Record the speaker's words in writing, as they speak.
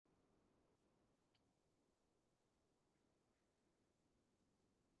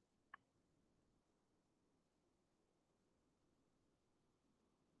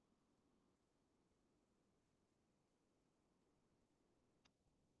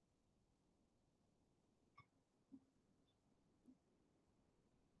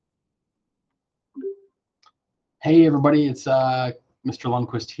Hey everybody, it's Mr.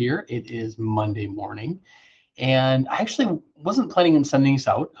 Lundquist here. It is Monday morning, and I actually wasn't planning on sending this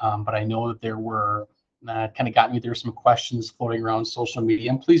out, but I know that there were kind of got me. There were some questions floating around social media,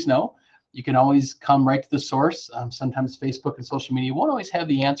 and please know you can always come right to the source. Sometimes Facebook and social media won't always have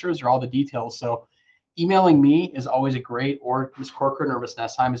the answers or all the details, so emailing me is always a great, or Ms. Corcoran or Ms.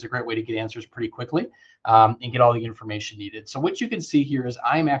 Nessheim is a great way to get answers pretty quickly and get all the information needed. So what you can see here is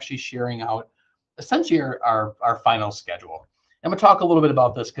I'm actually sharing out essentially our final schedule. I'm going to talk a little bit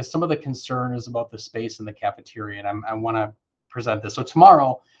about this because some of the concern is about the space in the cafeteria, and I want to present this. So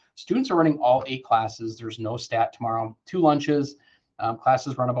tomorrow, students are running all 8 classes. There's no stat tomorrow, 2 lunches.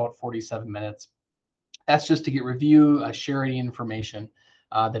 Classes run about 47 minutes. That's just to get review, share any information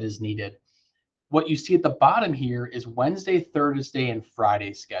that is needed. What you see at the bottom here is Wednesday, Thursday, and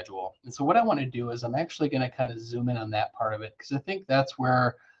Friday schedule. And so what I want to do is I'm actually going to kind of zoom in on that part of it because I think that's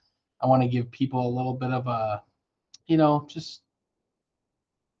where I want to give people a little bit of a, just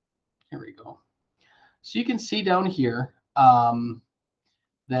here we go. So you can see down here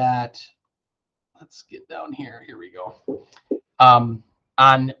that, let's get down here. Here we go.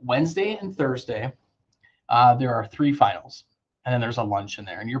 On Wednesday and Thursday, there are 3 finals, and then there's a lunch in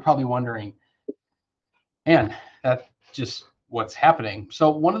there. And you're probably wondering, man, that's just what's happening.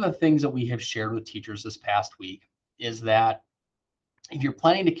 So one of the things that we have shared with teachers this past week is that if you're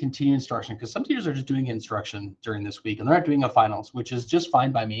planning to continue instruction, because some teachers are just doing instruction during this week and they're not doing a finals, which is just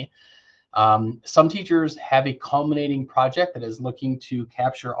fine by me. Some teachers have a culminating project that is looking to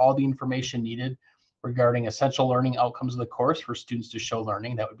capture all the information needed regarding essential learning outcomes of the course for students to show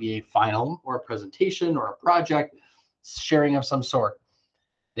learning. That would be a final or a presentation or a project sharing of some sort.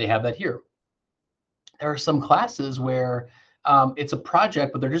 They have that here. There are some classes where it's a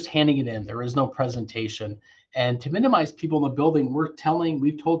project, but they're just handing it in. There is no presentation. And to minimize people in the building,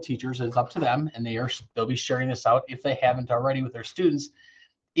 we've told teachers it's up to them, and they'll be sharing this out if they haven't already with their students,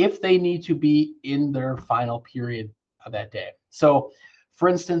 if they need to be in their final period of that day. So for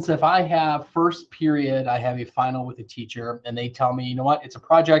instance, if I have first period, I have a final with a teacher and they tell me, you know what, it's a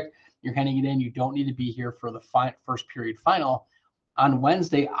project, you're handing it in, you don't need to be here for the first period final. On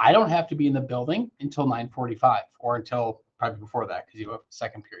Wednesday, I don't have to be in the building until 9:45 or until probably before that because you have a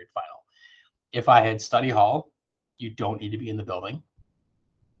second period final. If I had study hall, you don't need to be in the building.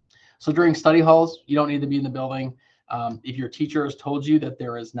 So during study halls, you don't need to be in the building. If your teacher has told you that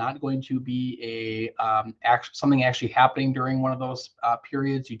there is not going to be something actually happening during one of those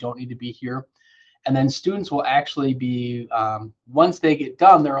periods, you don't need to be here. And then students will actually be, once they get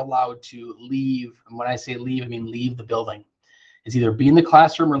done, they're allowed to leave. And when I say leave, I mean leave the building. It's either be in the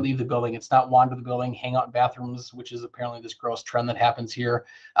classroom or leave the building. It's not wander the building, hang out in bathrooms, which is apparently this gross trend that happens here.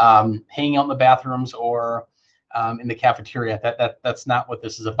 Hanging out in the bathrooms or in the cafeteria. That's not what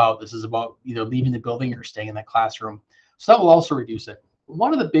this is about. This is about either leaving the building or staying in that classroom. So that will also reduce it.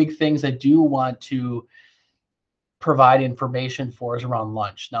 One of the big things I do want to provide information for is around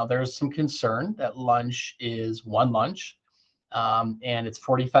lunch. Now, there's some concern that lunch is one lunch and it's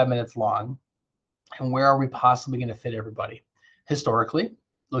 45 minutes long. And where are we possibly going to fit everybody? Historically,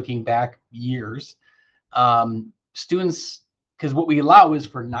 looking back years, students, because what we allow is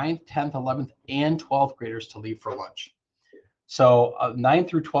for 9th, 10th, 11th, and 12th graders to leave for lunch. So 9th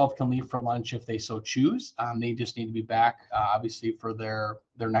through 12th can leave for lunch if they so choose. They just need to be back, obviously, for their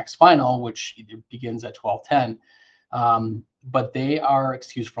next final, which begins at 12:10. But they are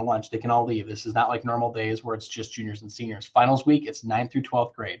excused for lunch. They can all leave. This is not like normal days where it's just juniors and seniors. Finals week, it's 9th through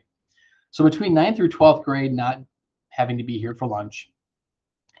 12th grade. So between 9th through 12th grade, not having to be here for lunch,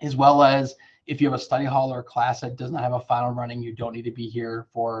 as well as if you have a study hall or a class that does not have a final running, you don't need to be here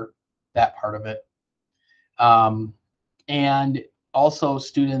for that part of it. And also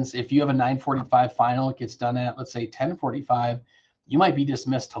students, if you have a 9:45 final, it gets done at, let's say, 10:45, you might be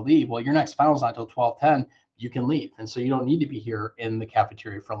dismissed to leave. Well, your next final is not until 12:10, you can leave. And so you don't need to be here in the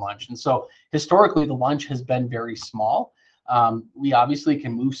cafeteria for lunch. And so historically, the lunch has been very small. We obviously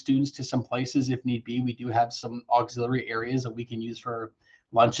can move students to some places if need be. We do have some auxiliary areas that we can use for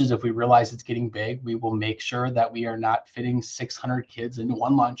lunches. If we realize it's getting big, we will make sure that we are not fitting 600 kids into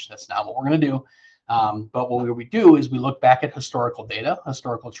one lunch. That's not what we're going to do. But what we do is we look back at historical data,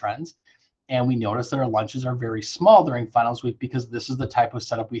 historical trends, and we notice that our lunches are very small during finals week because this is the type of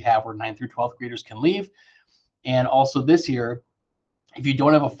setup we have where 9th through 12th graders can leave. And also this year, if you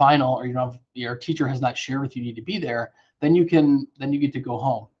don't have a final or your teacher has not shared with you need to be there, then you get to go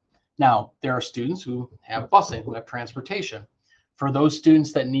home. Now, there are students who have busing, who have transportation. For those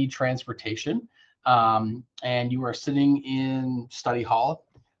students that need transportation, and you are sitting in study hall,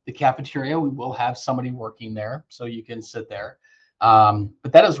 the cafeteria, we will have somebody working there, so you can sit there.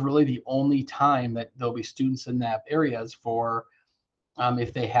 But that is really the only time that there'll be students in that areas for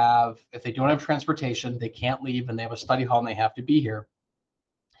if they don't have transportation, they can't leave, and they have a study hall and they have to be here.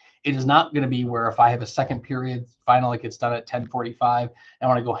 It is not going to be where if I have a second period final that gets done at 10:45, I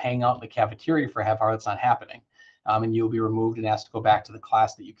want to go hang out in the cafeteria for a half hour. That's not happening. And you'll be removed and asked to go back to the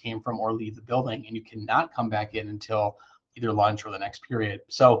class that you came from or leave the building, and you cannot come back in until either lunch or the next period.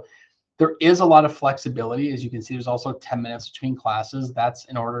 So there is a lot of flexibility. As you can see, there's also 10 minutes between classes. That's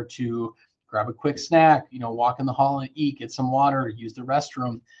in order to grab a quick snack, walk in the hall and eat, get some water, use the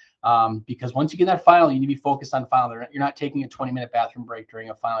restroom. Because once you get that final, you need to be focused on final. You're not taking a 20-minute bathroom break during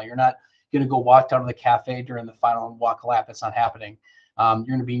a final. You're not going to go walk down to the cafe during the final and walk a lap. That's not happening. You're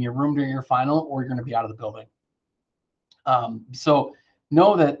going to be in your room during your final, or you're going to be out of the building. So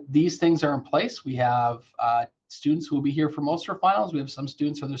know that these things are in place. We have students who will be here for most of our finals. We have some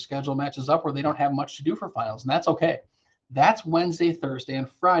students where their schedule matches up where they don't have much to do for finals, and that's okay. That's Wednesday, Thursday, and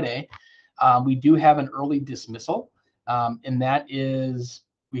Friday. We do have an early dismissal, and that is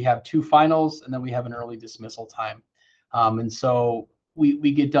we have 2 finals, and then we have an early dismissal time. And so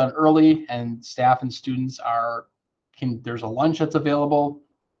we get done early, and staff and students there's a lunch that's available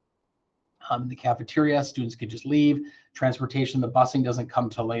in the cafeteria. Students can just leave. Transportation, the busing doesn't come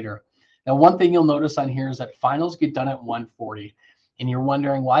till later. Now, one thing you'll notice on here is that finals get done at 1:40, and you're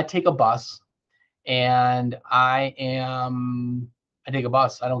wondering, well, I take a bus, and I take a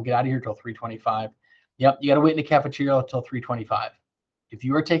bus. I don't get out of here till 3:25. Yep, you got to wait in the cafeteria until 3:25. If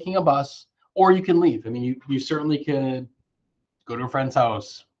you are taking a bus, or you can leave. I mean, you certainly could go to a friend's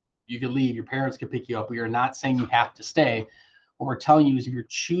house. You could leave. Your parents could pick you up. We are not saying you have to stay. What we're telling you is if you're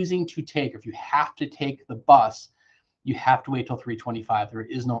choosing to take, if you have to take the bus, you have to wait till 3:25. There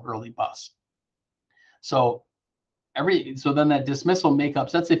is no early bus. So then that dismissal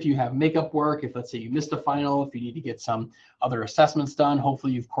makeups, that's if you have makeup work, if let's say you missed a final, if you need to get some other assessments done,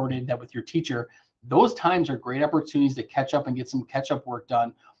 hopefully you've coordinated that with your teacher. Those times are great opportunities to catch up and get some catch-up work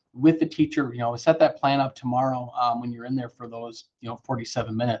done with the teacher. Set that plan up tomorrow when you're in there for those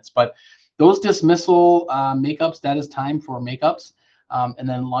 47 minutes. But those dismissal makeups, that is time for makeups. And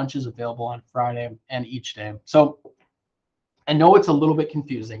then lunch is available on Friday and each day. So I know it's a little bit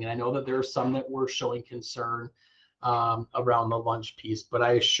confusing, and I know that there are some that were showing concern around the lunch piece, but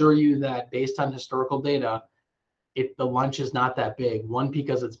I assure you that based on historical data, the lunch is not that big. 1,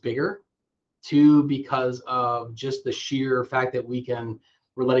 because it's bigger. 2, because of just the sheer fact that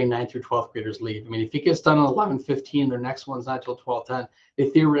we're letting 9th through 12th graders leave. I mean, if it gets done at 11:15, their next one's not till 12:10.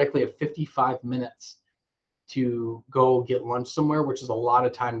 They theoretically have 55 minutes to go get lunch somewhere, which is a lot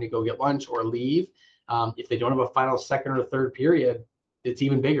of time to go get lunch or leave. If they don't have a final second or third period, it's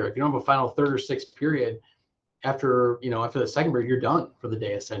even bigger. If you don't have a final third or sixth period, after the second period, you're done for the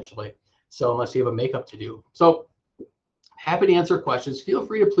day essentially. So unless you have a makeup to do. So happy to answer questions. Feel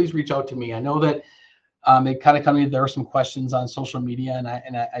free to please reach out to me. I know that it kind of coming. There are some questions on social media, and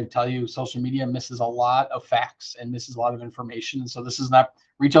I tell you, social media misses a lot of facts and misses a lot of information. And so this is not.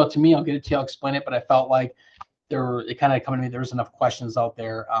 Reach out to me. I'll get it to you. I'll explain it. But I felt like it kind of coming to me. There's enough questions out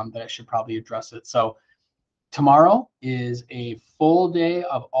there that I should probably address it. So tomorrow is a full day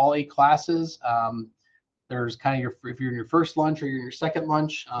of all 8 classes. There's kind of if you're in your first lunch or you're in your second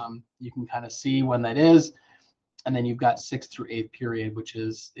lunch, you can kind of see when that is. And then you've got 6th through 8th period, which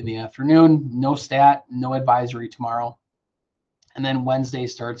is in the afternoon. No stat, no advisory tomorrow. And then Wednesday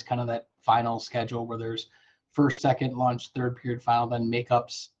starts kind of that final schedule where there's first, second lunch, third period final, then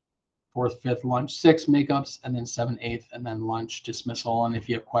makeups, 4th, 5th lunch, 6 makeups, and then 7th, 8th, and then lunch dismissal. And if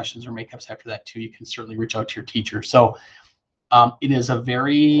you have questions or makeups after that too, you can certainly reach out to your teacher. So it's a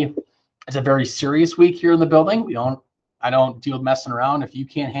very serious week here in the building. I don't deal with messing around. If you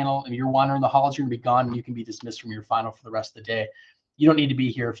can't handle, and you're wandering the halls, you're gonna be gone, and you can be dismissed from your final for the rest of the day. You don't need to be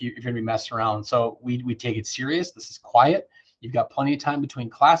here if you're gonna be messing around. So we take it serious. This is quiet. You've got plenty of time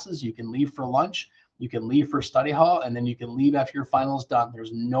between classes. You can leave for lunch. You can leave for study hall, and then you can leave after your final is done.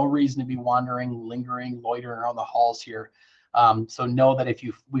 There's no reason to be wandering, lingering, loitering around the halls here. So know that if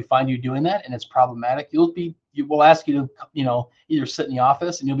we find you doing that and it's problematic, we'll ask you to either sit in the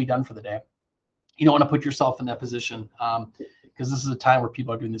office and you'll be done for the day. You don't want to put yourself in that position because this is a time where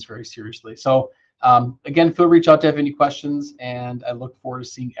people are doing this very seriously. So again, reach out to have any questions, and I look forward to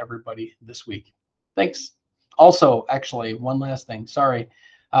seeing everybody this week. Thanks. Also, actually, one last thing. Sorry.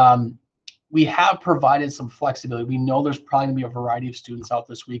 We have provided some flexibility. We know there's probably going to be a variety of students out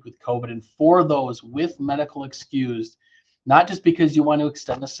this week with COVID, and for those with medical excused, not just because you want to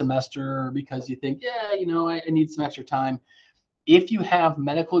extend a semester or because you think, I need some extra time. If you have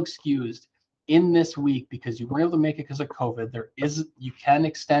medical excused in this week because you weren't able to make it because of COVID, you can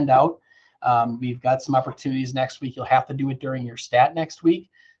extend out. We've got some opportunities next week. You'll have to do it during your stat next week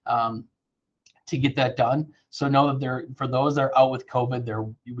to get that done. So know that for those that are out with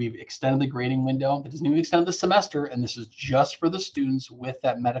COVID, we've extended the grading window. It doesn't even extend the semester, and this is just for the students with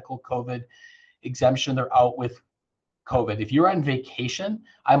that medical COVID exemption. They're out with COVID. If you're on vacation,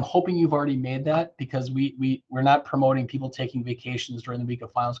 I'm hoping you've already made that, because we're not promoting people taking vacations during the week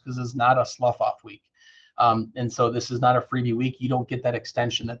of finals, because it's not a slough off week. And so this is not a freebie week. You don't get that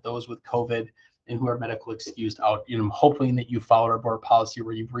extension that those with COVID and who are medical excused out. I'm hoping that you followed our board policy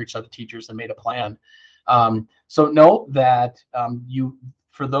where you've reached out to teachers and made a plan. So know that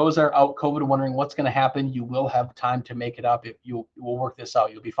for those that are out COVID and wondering what's going to happen, you will have time to make it up. If you will work this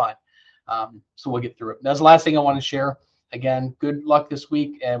out, you'll be fine. So we'll get through it. That's the last thing I want to share. Again, good luck this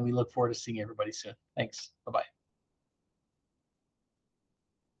week, and we look forward to seeing everybody soon. Thanks. Bye-bye.